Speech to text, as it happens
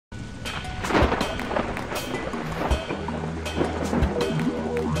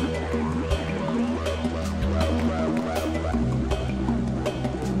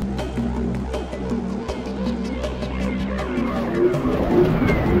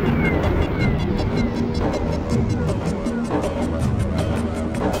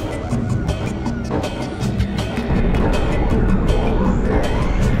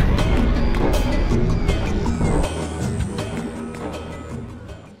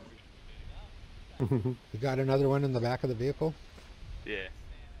You got another one in the back of the vehicle? Yeah.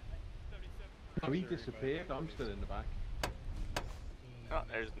 Oh, he disappeared. I'm still in the back. Oh,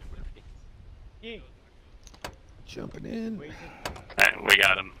 there's Murphy. Jumping in. Alright, we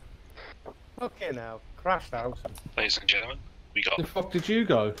got him. Okay, now crashed out. Ladies and gentlemen, we got. The fuck did you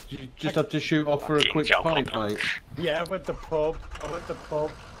go? Did you just have to shoot off for a quick pint, mate? Yeah, I went to pub.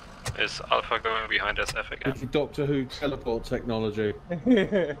 Is Alpha going behind us, F again? With the Doctor Who teleport technology.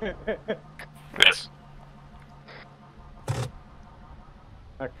 Yes.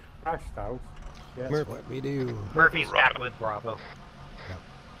 I crashed out. Yes. What we do? Murphy's back with Bravo.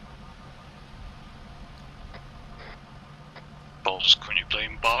 Balls, can you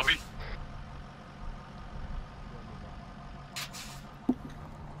blame Bobby?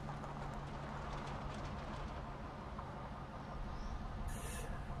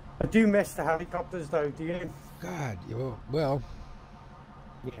 I do miss the helicopters though, do you? God, well,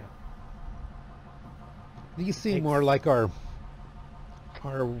 yeah. These seem more like our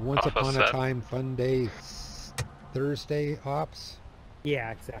Once Alpha Upon a 7. Time Fun Day Thursday ops.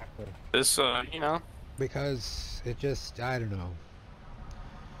 Yeah, exactly. This, you know. Because it just, I don't know.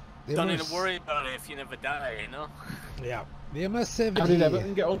 They Don't need must- to worry about it if you never die, you know? Yeah. The immersivity. How did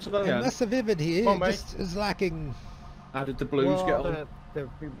Everton get onto that end? Immersivity Come on, just is lacking. How did the Blues get on? The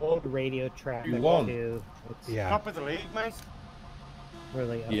radio traffic You won. too. It's Yeah. top of the league, mate.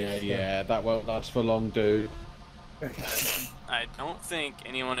 Really. Yeah, that won't last for long, dude. I don't think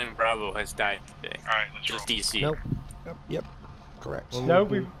anyone in Bravo has died today. Alright, let's roll. Just DC. Nope. Yep. Correct. Well, no,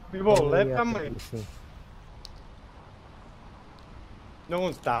 we've all lived, haven't we? No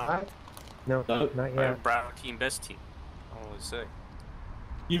one's died. No, No. not Our yet. Bravo team, best team. I always say.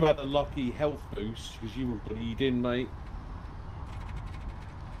 You had a lucky health boost because you were bleeding, mate.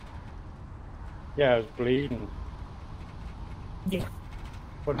 Yeah, I was bleeding. Yeah.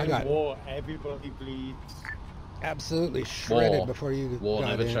 But I in got- war, everybody bleeds. Absolutely shredded War. before you War got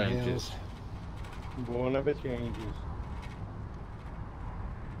never in, changes. Nails. War never changes.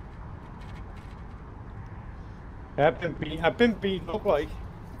 I've been beaten up like.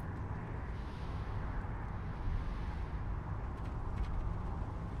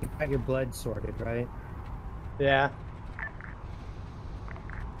 You got your blood sorted, right? Yeah.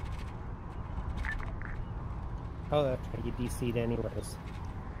 Oh, that's right. You DC'd anyways.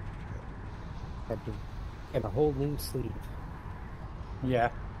 Had to get a whole new sleeve. Yeah.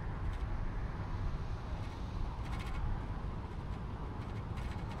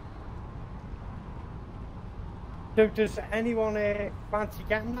 So does anyone fancy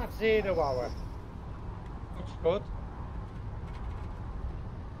getting that 0 hour? Looks good.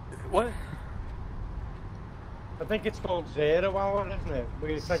 What? I think it's called 0 hour, isn't it?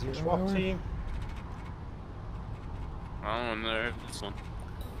 Where it's like a 0 SWAT hour? team. I don't know this one.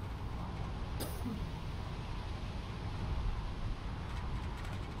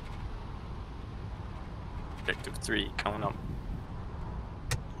 Objective 3 coming up.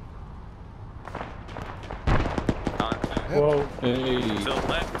 Contact. Whoa. Hey. To the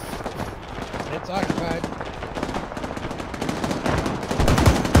left. It's occupied.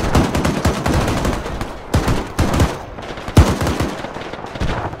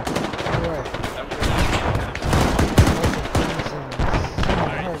 Alright.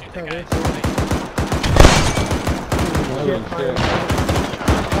 Alright, shoot that guy. Oh, shit.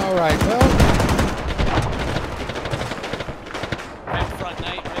 Alright, well, Right front,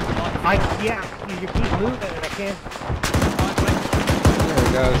 Knight, with one. You keep moving and I can't. there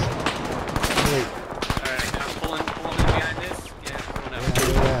it goes. Wait, Alright, now pulling in behind this. Yeah, pulling out.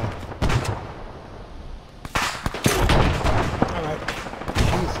 yeah. Alright.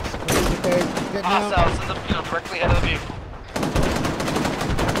 Jesus Christ, okay, getting out. Hostiles in the field directly ahead of the vehicle.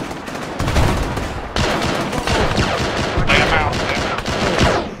 Lay him out, lay him out.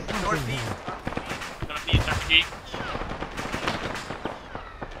 Northeast. Gonna be a turkey.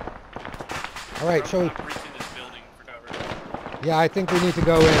 Alright, so, Breaching this building for cover. yeah, I think we need to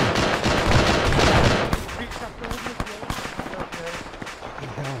go in. Fucking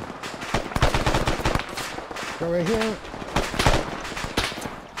hell. Go right here.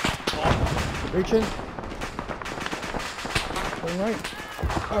 Reaching. Going right.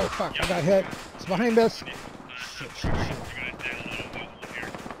 Oh fuck, I got hit. It's behind us.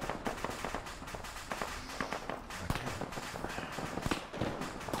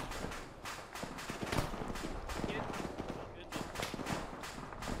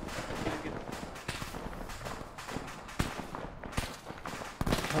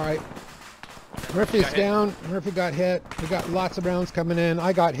 Alright. Murphy's down. Murphy got hit. We got lots of rounds coming in.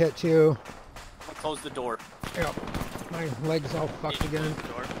 I got hit too. I'll close the door. Yep. My leg's all fucked again. Close the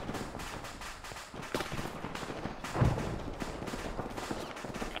door.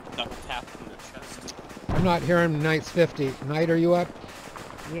 I'm not hearing Knight's 50. Knight, are you up?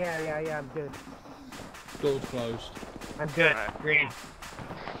 Yeah, I'm good. Door's closed. I'm good. Alright. Green.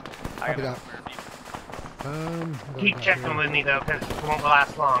 I Copy got that. Murphy. Keep checking with me though, because it won't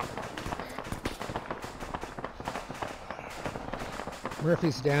last long.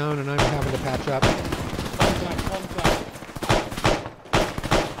 Murphy's down, and I'm having to patch up. Contact.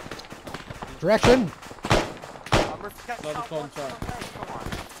 Direction. Another contact.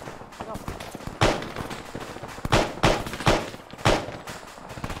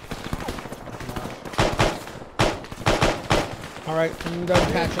 All right, I'm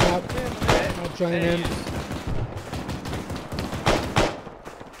done patching up. I'll join in.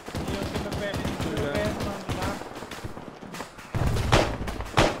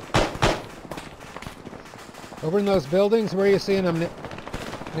 Over in those buildings, where are you seeing them,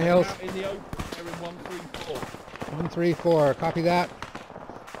 Nails? Out in the open, they're in 134. 134, copy that.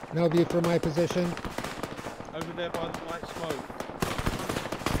 No view from my position. Over there by the white smoke.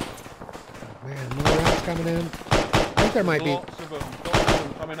 Man, more rounds coming in. I think there might be. Lots of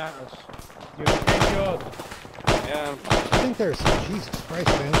them coming at us. You're okay, George? Yeah. I think there's. Jesus Christ,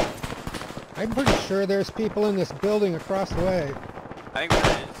 man. I'm pretty sure there's people in this building across the way. I think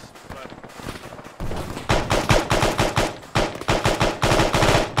there is. But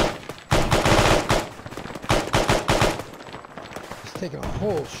Just taking a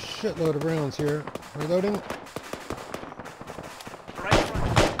whole shitload of rounds here. Reloading. right in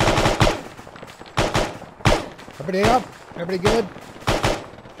front. Everybody up? Everybody good?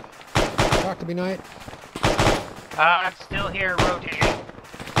 Talk to me, Knight. I'm still here rotating.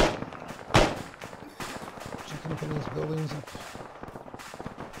 Checking up in these buildings.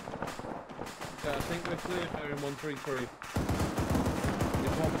 Yeah, I think we're clear there in 133. There's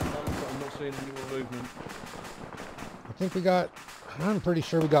one behind, but I'm not seeing any more movement. I think we got. I'm pretty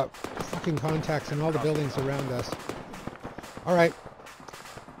sure we got fucking contacts in all the buildings around us. All right.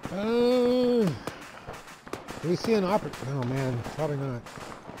 Do we see an Oh man, probably not.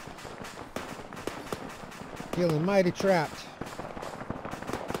 Feeling mighty trapped.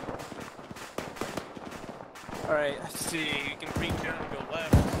 Alright, let's see. You can bring down and go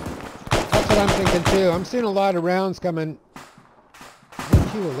left. That's what I'm thinking too. I'm seeing a lot of rounds coming.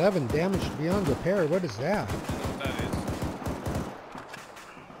 Q11 damaged beyond repair. What is that? I don't know what that is.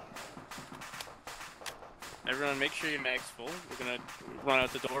 Everyone, make sure your mag's full. We're gonna run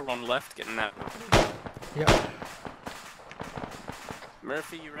out the door, run left, get in that. Yep.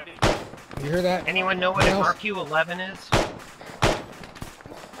 Murphy, you ready? You hear that? Anyone know what an Nails? RQ-11 is?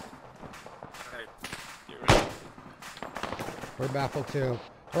 Alright, get ready. We're baffled too.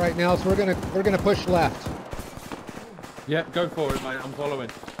 All right, Nels, we're gonna push left. Yeah, go for it, mate. I'm following.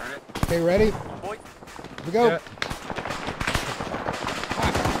 Alright. Okay, ready? Boy. Here we go. Yeah.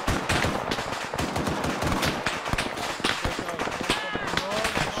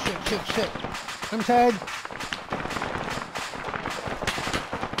 Shit. I'm tagged.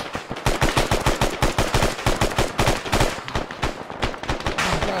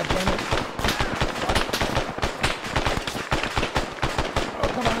 Oh, God damn it.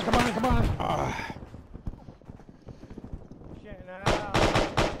 Oh, come on. Ah. Shit,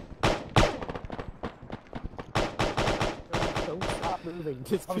 Don't stop moving.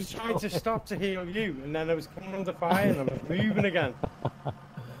 I was trying to stop to heal you, and then I was coming under fire, and I was moving again.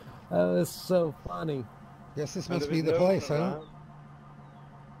 That was so funny. Guess this And must there be was the no place, one huh? around.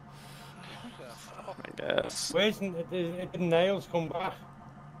 I guess. Did Nails come back?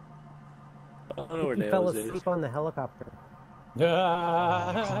 I don't know where He fell Nails is. asleep on the helicopter.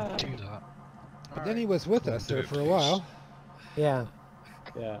 Yeah. Do that. But then he was with us there for a while. Yeah.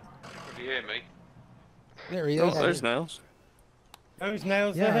 Yeah. Can you hear me? There he Oh, is. there's Nails. Those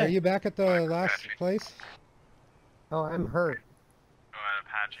Nails Yeah, there. are you back at the last place? Oh, I'm hurt.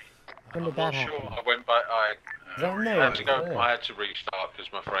 When did that happen? I went back. Is that I had Nails? to go. Yeah. I had to restart because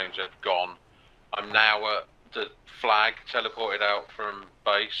my frames had gone. I'm now at the flag, teleported out from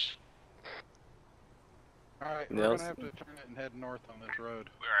base. Alright, we're Nails? gonna have to turn it and head north on this road.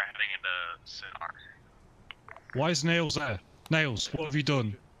 We were heading into Sinar. Why is Nails there? Nails, what have you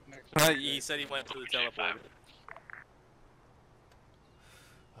done? Next He said he went to the teleporter.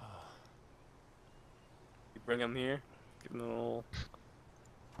 You bring him here. Give him a little.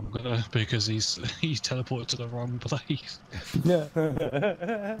 I'm gonna, because he's teleported to the wrong place.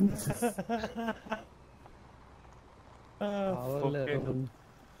 Oh, fucking-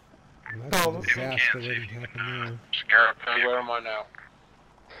 That's Oh, a disaster waiting to happen there. Scarab, where am I now?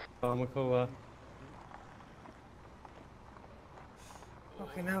 Comical,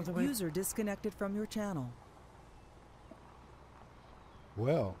 Okay, now the way. User disconnected from your channel.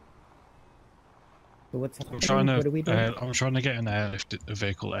 Well, So what's I'm happening? trying to. What are we doing? I'm trying to get a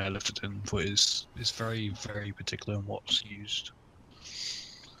vehicle airlifted in, but it's very very particular on what's used.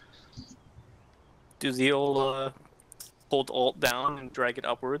 Do the old hold Alt down and drag it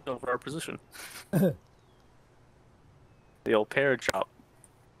upward over our position. The old parachop. chop.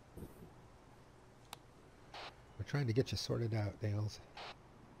 We're trying to get you sorted out, nailz.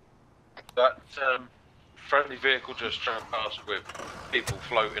 That friendly vehicle just trying to pass with people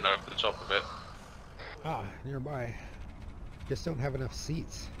floating over the top of it. Ah, nearby. Just don't have enough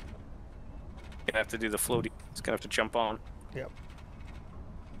seats. Gonna have to do the floaty. It's gonna have to jump on. Yep.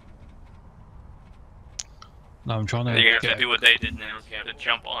 No, I'm trying to. You're gonna have to do what they did now. You have to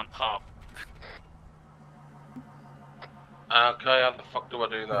jump on top. Okay, how the fuck do I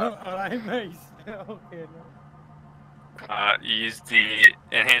do that? Alright, mate. Okay, no. You use the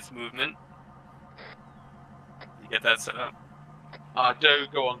enhanced movement. You get that set up. I do.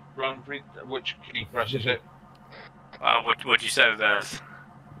 Go on, run. Which key presses it? What you said that.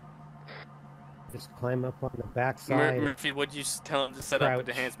 Just climb up on the backside. Murphy, what'd you tell him to set up with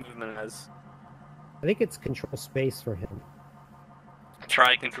enhanced movement as? I think it's control space for him.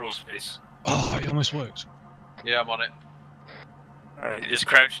 Try control space. Oh, it almost worked. Yeah, I'm on it. Alright, just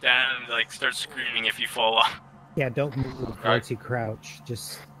crouch down and like start screaming if you fall off. Yeah, don't move once you crouch,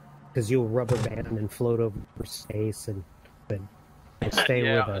 just because you'll rubber band and float over space and stay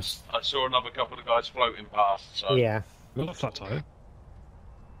Yeah, with us. I saw another couple of guys floating past. So. Yeah. Got a flat tire.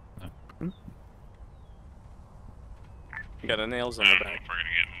 You got a nails on the back. We're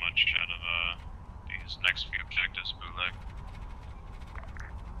gonna get much out of these next few objectives, bootleg.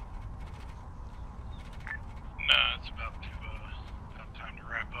 Nah, it's about time to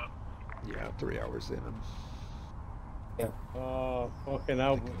wrap up. Yeah, 3 hours in. Oh, fucking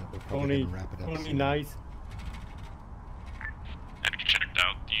hell. Only nice. Have you checked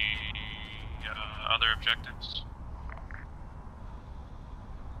out the other objectives?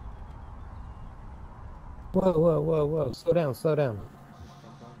 Whoa, whoa, whoa, whoa. Slow down, slow down.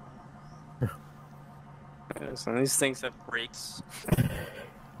 Yeah, so these things have brakes.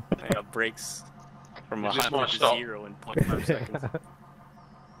 They have brakes from 100 to 0 in 0.5 seconds.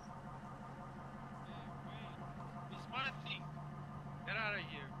 Get out of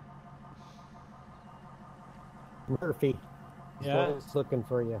here. Murphy. Yeah? Zoe's looking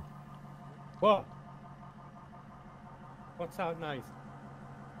for you. What? What's out nice?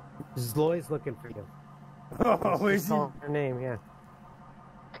 Zoe's looking for you. Oh, is Just call her name, yeah.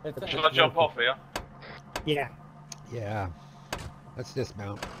 Shall I jump off here? Yeah. Yeah. Let's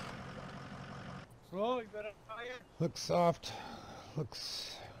dismount. Slow, you better fire. Looks soft.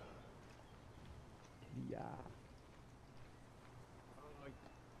 Looks... Yeah.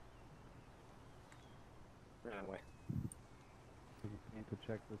 Anyway. Need to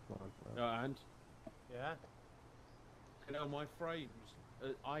check this one. And? Yeah? You know, my frames,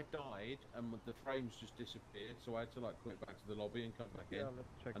 I died and the frames just disappeared, so I had to like quit back to the lobby and come back in.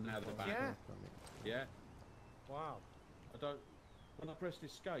 Let's check And now they're back. Yeah. Yeah. Wow. When I pressed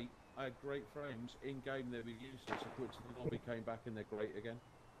escape, I had great frames. In game they were useless. I quit to the lobby, came back and they're great again.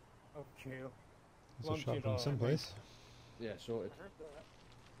 Okay. It's a shot from someplace. Yeah, sorted.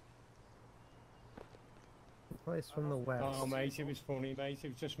 Place from the west. Oh, mate, it was funny, mate. It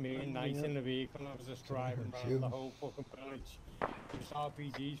was just me and Nice in the vehicle, and I was just driving around the whole fucking village. There's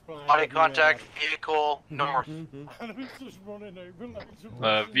RPGs flying. Body contact, vehicle, north. And I was just running over like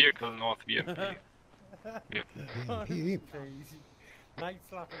Vehicle north, vehicle. Crazy. Night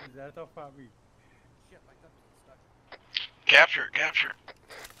slapping his head off at me. Capture, capture.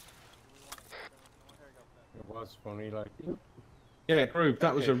 It was funny, like. Yeah, Gruber,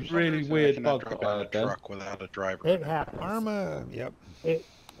 that was a really weird bug that I had then. Truck without a driver. It happens. ArmA, yep.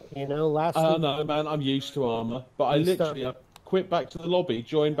 You know, last Oh week... no, man, I'm used to ArmA. But I literally I quit back to the lobby,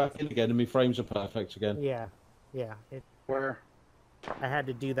 joined back in again, and my frames are perfect again. Yeah, yeah. Where? I had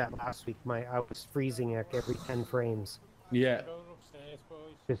to do that last week. I was freezing at every 10 frames. Yeah.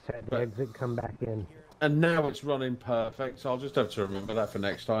 Just had to exit, come back in. And now it's running perfect, so I'll just have to remember that for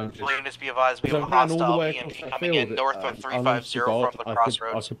next time. Please be advised, we have a Because I ran all the hostile way BMP across the coming in field, north of honest to 350 God, from the I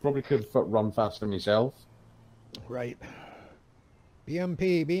crossroads. probably could have run faster myself. Right.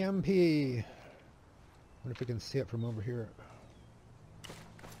 BMP, BMP. Wonder if we can see it from over here.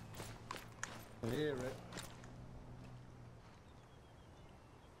 I hear it.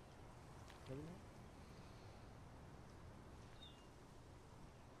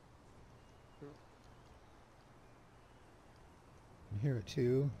 I hear it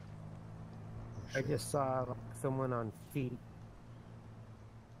too. I just saw someone on feet.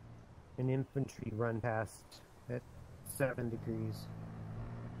 An infantry run past at 7 degrees.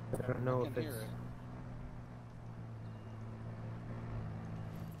 I don't know if it's...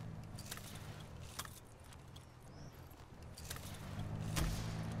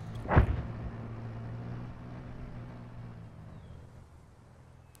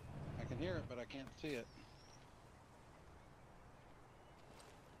 it, but I can't see it.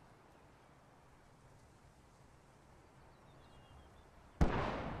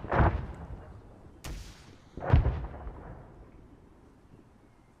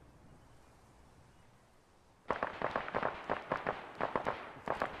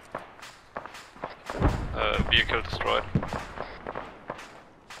 Vehicle destroyed.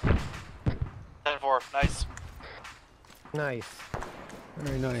 10-4, nice. Nice.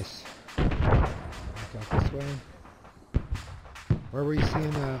 Very nice. Back out this way. Where were you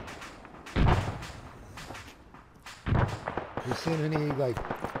seeing you seeing any like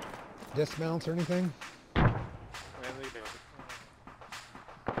dismounts or anything?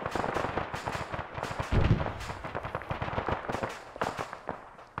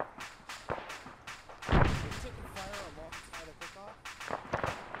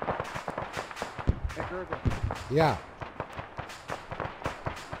 Yeah.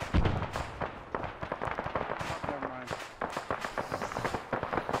 Never mind.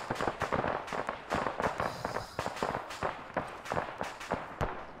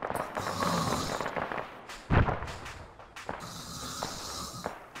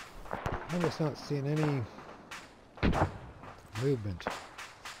 I'm just not seeing any movement.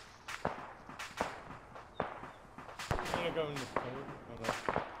 I'm gonna go in this code.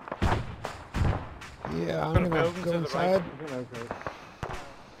 Yeah, I'm gonna go inside.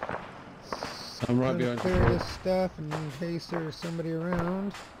 I'm right Gonna behind clear you. this stuff in case there's somebody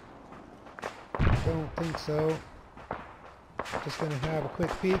around. Don't think so. Just gonna have a quick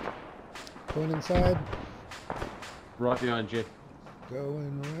peek. Going inside. Right behind you.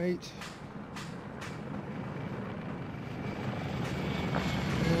 Going right.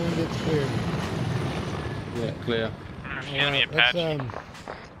 And it's clear. Yeah, clear. Enemy Let's Apache.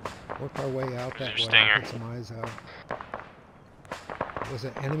 work our way out that There's way. your stinger. Get some eyes out. It was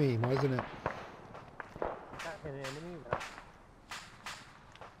an enemy, wasn't it? An enemy?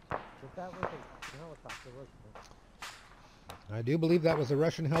 If that was a helicopter, wasn't it? I do believe that was a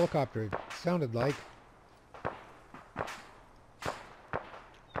Russian helicopter. It sounded like.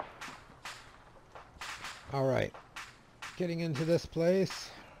 All right. Getting into this place.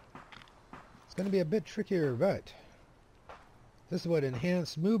 It's going to be a bit trickier, but this is what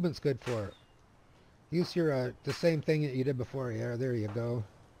enhanced movement's good for. Use your the same thing that you did before. Yeah, there you go.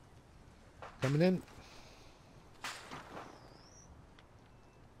 Coming in.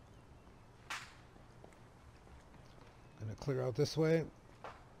 Gonna clear out this way.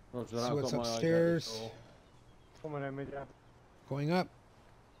 Roger, See I've what's got my eyes out upstairs. this door. Coming in with you. Going up.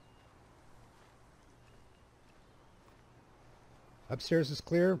 Upstairs is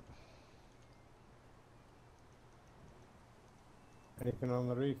clear. Anything on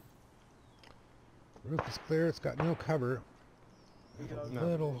the roof? Roof is clear. It's got no cover. There's a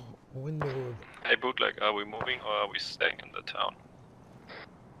little window of... Hey bootleg, are we moving or are we staying in the town?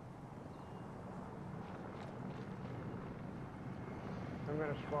 I'm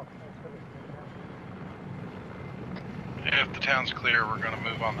gonna swap. If the town's clear, we're gonna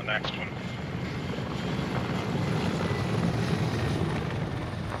move on the next one.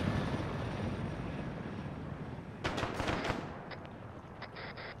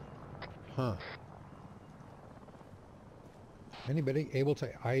 Huh. Anybody able to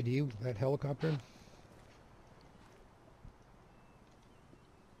ID that helicopter?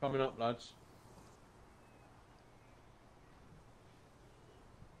 Coming up, lads.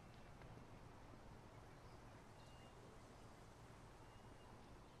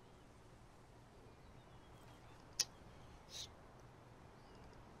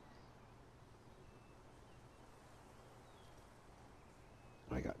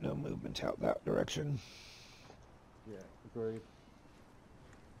 I got no movement out that direction. Yeah, agreed.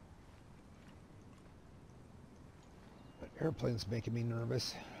 That airplane's making me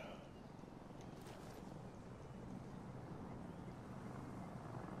nervous.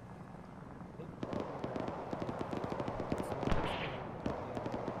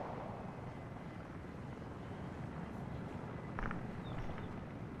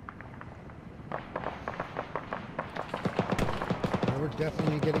 We're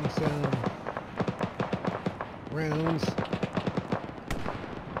definitely getting some rounds.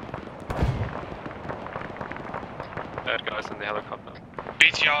 Bad guys in the helicopter.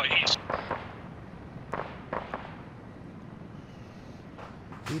 BTR east.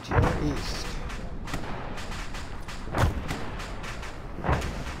 BTR East.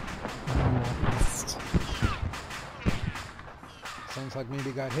 Sounds like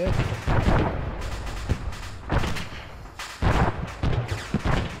maybe got hit.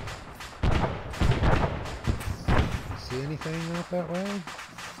 See anything out that way?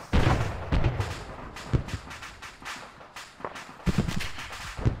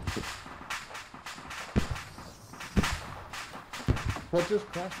 What just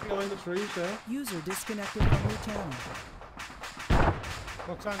crashed behind the trees there? User disconnected from your channel.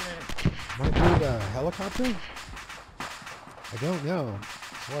 What's on there? Might be the helicopter? I don't know.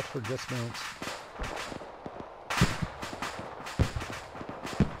 Let's watch for dismounts.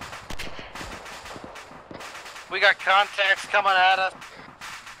 We got contacts coming at us.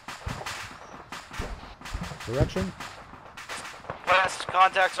 Direction? West.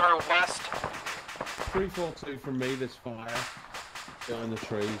 Contacts are west. 342 from me, this fire. Behind the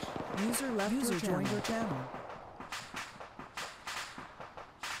trees. User left your joined your channel.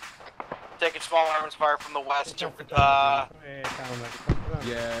 Taking small arms fire from the west. Yeah,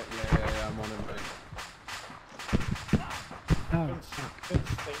 I'm on it, mate. Oh,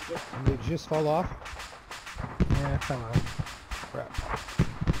 And did you just fall off? yeah, I fell out. Crap.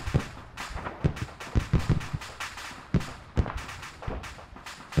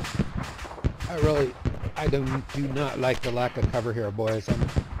 I do not like the lack of cover here, boys. I'm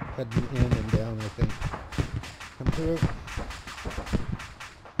heading in and down, I think. Come through.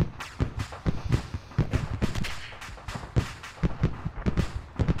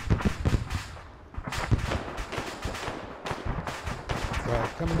 Right,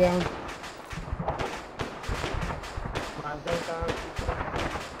 coming down.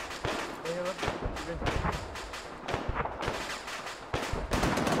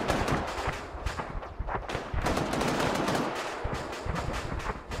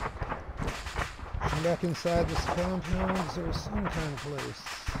 Back inside this compound, is there some kind of place?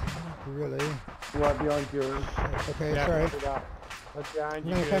 Not really. Right behind you. Okay, Yeah, sorry. I'm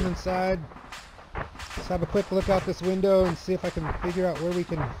gonna come inside. Let's have a quick look out this window and see if I can figure out where we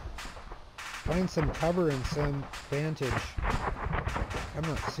can find some cover and some vantage. I'm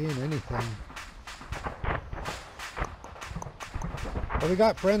not seeing anything. Well, we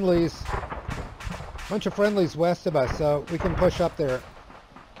got friendlies. Bunch of friendlies west of us, so we can push up there.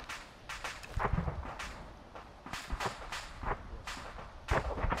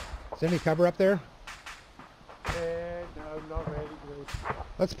 Is there any cover up there? No, not really.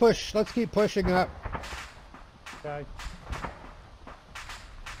 Let's push. Let's keep pushing up. Okay.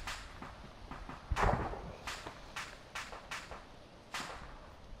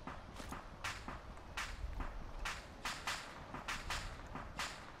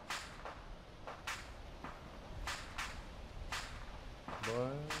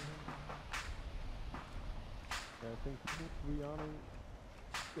 I think we are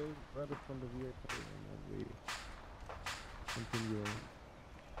right up from the vehicle and then we continue.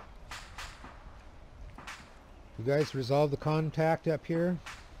 You guys resolve the contact up here?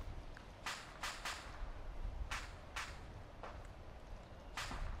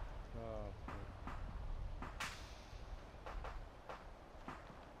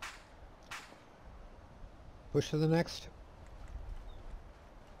 Push to the next.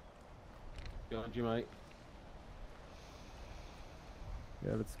 Behind you, mate.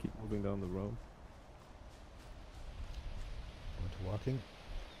 Yeah, let's keep moving down the road. Want to walking.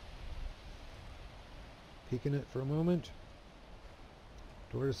 Peeking it for a moment.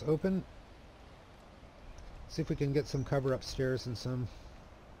 Doors open. See if we can get some cover upstairs and some.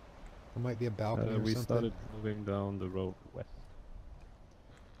 There might be a balcony or we something. started moving down the road west.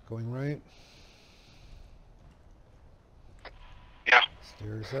 Going right. Yeah.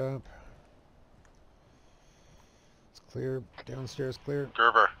 Stairs up. It's clear. Downstairs clear.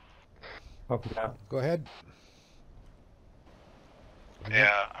 Gruber. Go ahead.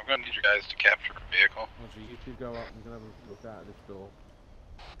 Yeah, I'm gonna need you guys to capture a vehicle. Roger, you two go up and we can have a look out of this door.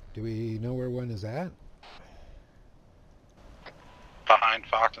 Do we know where one is at? Behind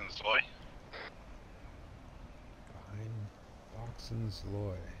Fox and Zoe. Behind Foxen's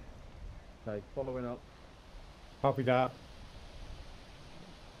Loy. Okay, following up. Copy that.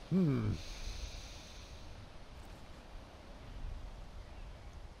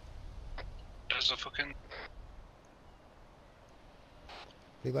 There's a fucking...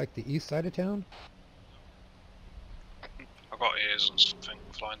 They like the east side of town? I've got ears and something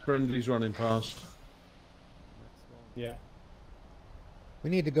flying. Friendly's running past. Yeah. We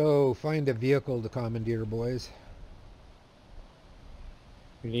need to go find a vehicle to commandeer, boys.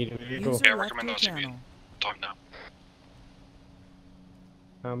 We need a vehicle. Yeah, I recommend those if you talk now.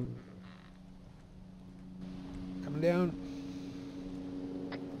 Coming down.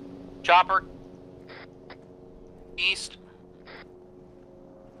 Chopper. East.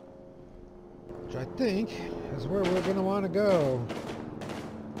 Which I think is where we're going to want to go.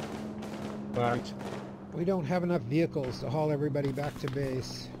 Right. We don't have enough vehicles to haul everybody back to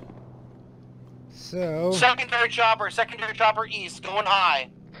base. So... Secondary chopper east, going high.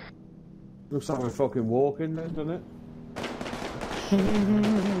 Looks like we're fucking walking then, doesn't it?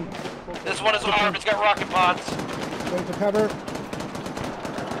 This one is armed. It's got rocket pods. Wait for cover.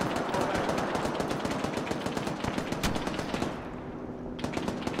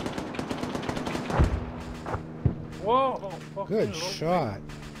 Whoa! Good Lovely. shot.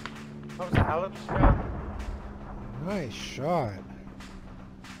 That was a hell of a shot. Nice shot.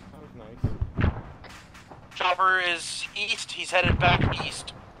 That was nice. Chopper is east. He's headed back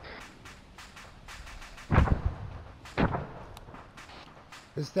east.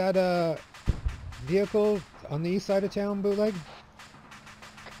 Is that a vehicle on the east side of town, bootleg?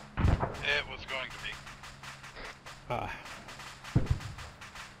 It was going to be. Ah.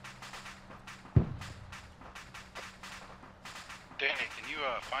 Danny, can you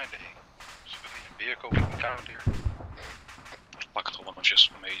find a civilian vehicle we can commandeer? Like the one I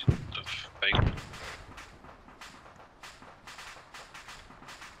just made of bacon.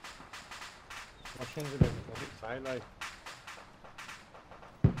 Russians are the side like.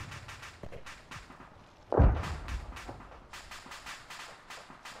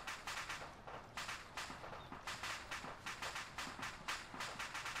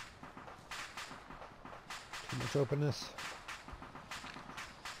 Too much openness.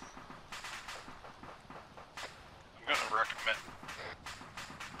 I'm going to recommend.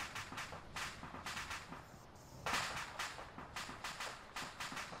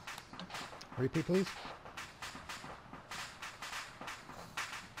 Repeat, please.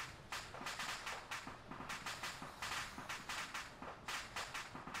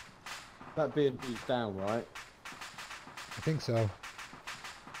 That B&B's down, right? I think so.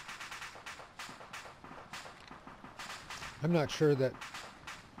 I'm not sure that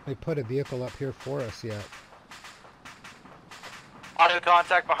they put a vehicle up here for us yet. Auto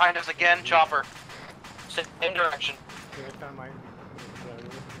contact behind us again. Chopper. Same direction. Behind.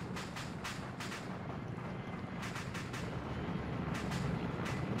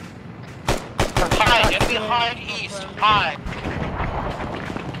 Get behind east. High.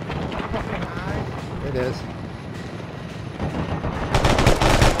 It is.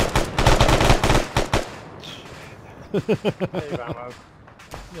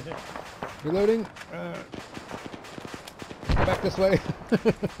 Reloading. Back this way.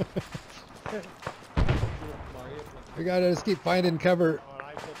 We gotta just keep finding cover.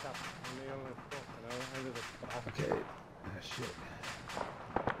 Okay. Shit.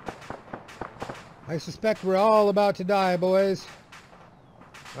 I suspect we're all about to die, boys.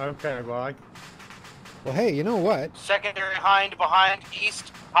 Okay, boy. Well, hey, you know what? Secondary behind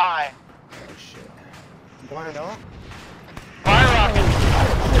east. High. Oh shit. Why not? Fire rocket.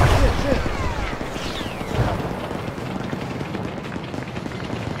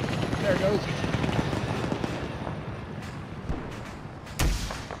 There it goes.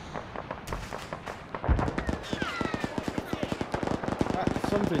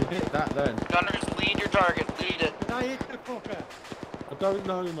 Something hit that then. Gunners, lead your target. Lead it. Did I hit the fucker? I don't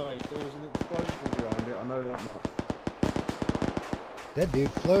know, mate. There was an explosion behind it. I know that much. That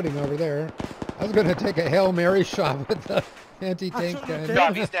dude floating over there. I was gonna take a Hail Mary shot with the anti-tank gun.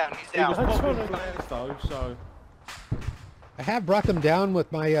 No, he's down. He's He was down. popping flares though, so. I have brought them down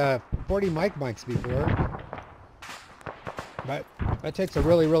with my 40 mics before. But that takes a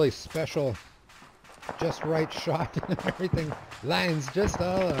really, really special, just right shot and everything lines just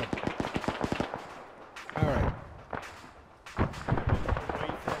all up. Alright.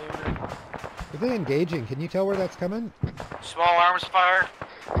 Are they engaging? Can you tell where that's coming? Small arms fire.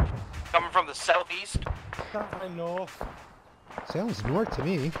 Coming from the southeast. Something north. Sounds north to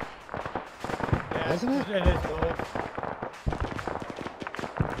me. Yeah, Doesn't it? It is north.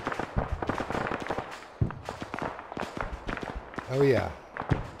 Oh yeah.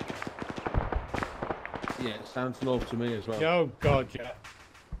 Yeah, it sounds north to me as well. Oh god, yeah.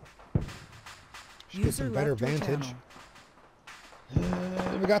 Should get some better vantage.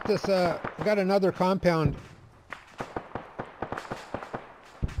 We got this, we got another compound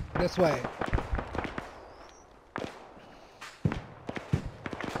this way.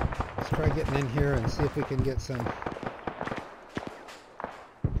 Let's try getting in here and see if we can get some.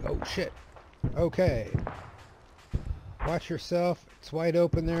 Oh shit. Okay. Watch yourself. It's wide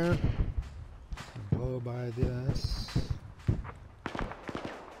open there. Blow by this.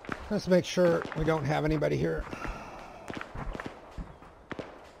 Let's make sure we don't have anybody here.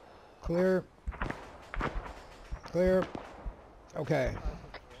 Clear. Clear. Okay.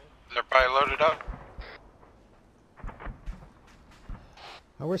 Is everybody loaded up?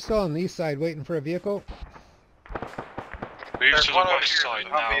 Oh, we're still on the east side waiting for a vehicle. Move to the one over west here. side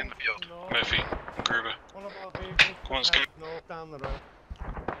I'll now, be in the field. Murphy, Gruber. One of our vehicles Come on, let's go. north down the road.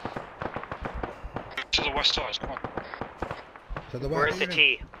 To the west side, come on. To the We're west. at the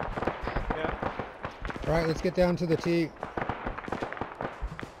T. All right, let's get down to the T.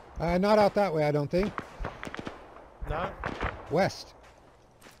 Not out that way, I don't think. No? West.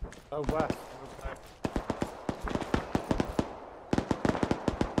 Oh, west. Okay.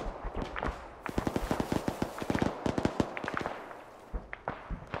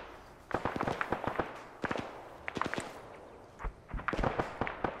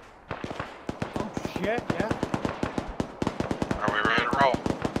 Shit, yeah. Are we ready to roll?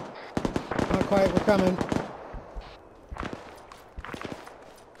 Not quite, we're coming.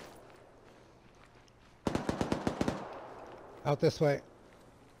 Out this way.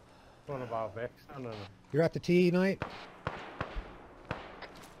 What about Vix? No. You're at the T, Knight?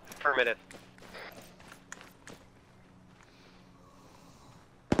 Affirmative.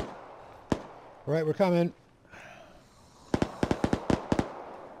 All right, we're coming.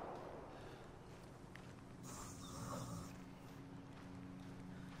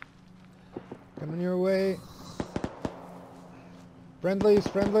 Coming your way. Friendlies,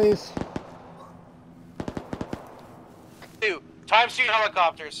 friendlies. 2. Times 2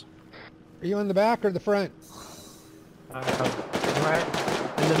 helicopters. Are you in the back or the front? Right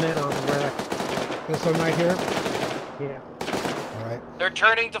in the middle of the wreck. This one right here? Yeah. All right. They're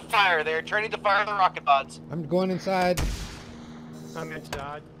turning to fire. They're turning to fire the rocket pods. I'm going inside. I'm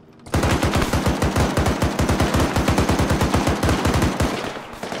inside.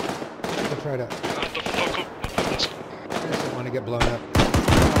 I'll try to... Shut the fuck up. I just don't want to get blown up. I'm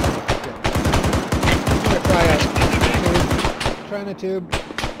going to try a tube. Trying a tube.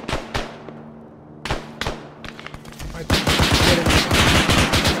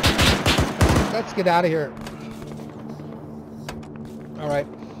 Let's get out of here. All right.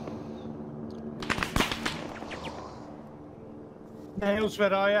 Nailz,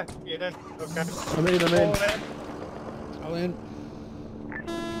 where are you? Get in. Okay. I'm in. All in.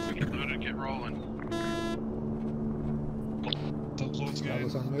 Get loaded, get rolling. That load's That getting.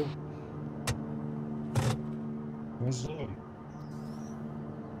 was on the move. Where's the load?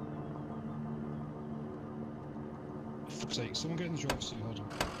 For fuck's sake, someone get in the driver's seat, hold on.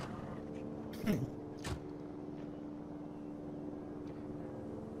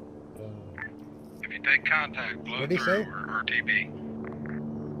 If you take contact, blow What'd he through say? or RTB.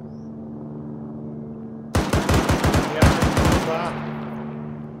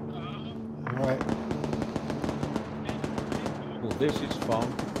 All right. Well, this is fun.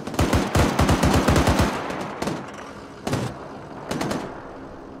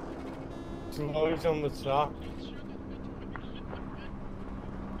 Loads on the top.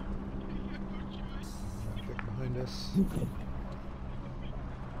 Get behind us.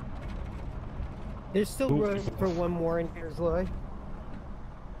 There's still room for one more in here, Lloyd.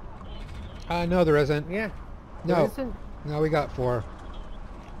 No, there isn't. Yeah. No. There isn't? No, we got 4.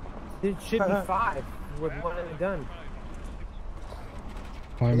 There should be 5 with one in the gun.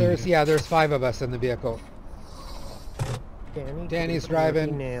 Well, there's 5 of us in the vehicle. Danny's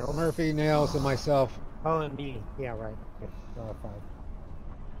driving, Murphy, Nailz, and myself. Oh, and me. Yeah, right. Yeah, all 5.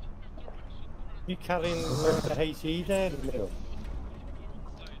 You carrying the HE there in the middle?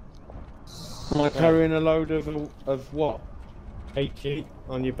 Am I carrying a load of what? HE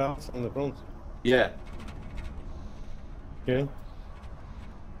on your belt on the front. Yeah. Yeah.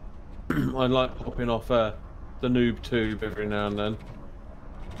 I like popping off the noob tube every now and then.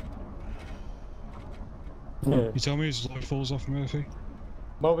 You tell me his load falls off, Murphy?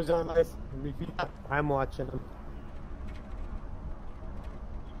 What was that, mate? I'm watching him.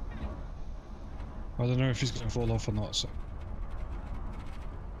 I don't know if he's going to fall off or not, so...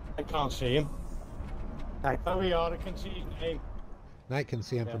 I can't see him. Oh, we are. I can see his name. Knight can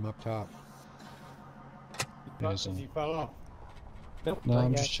see him from up top. Yes, He fell off. Nope, no, not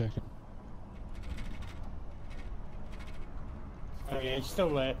I'm yet. just checking. Oh yeah, he's still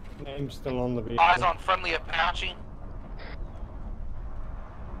there. Name's still on the vehicle. Eyes on friendly Apache.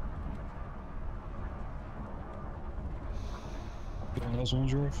 Those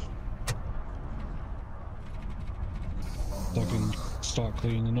ones are off. So I can start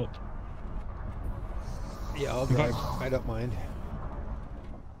cleaning up. Yeah, I'll In drive. fact- I don't mind.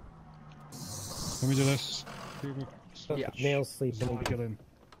 Let me do this. Yeah. Nailz sleeping. I'll get in.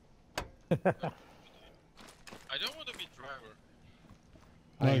 I don't want to be driver.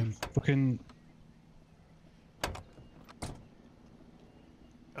 No, fucking...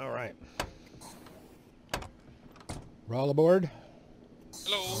 Alright. We're all aboard?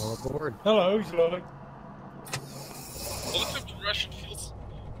 Hello. All aboard. Hello, he's Lloyd. Welcome to Russian fields.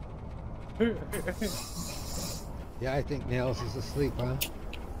 Yeah, I think Nailz is asleep, huh?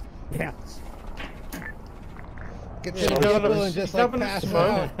 Yeah. Get Yeah, to the he's having vehicle a- and just he's like having a pass smoke.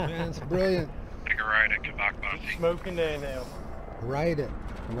 out. Man, it's brilliant. Take a ride at Kabak Bossy. Smoking there now. Ride it.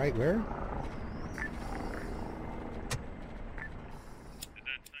 Right where?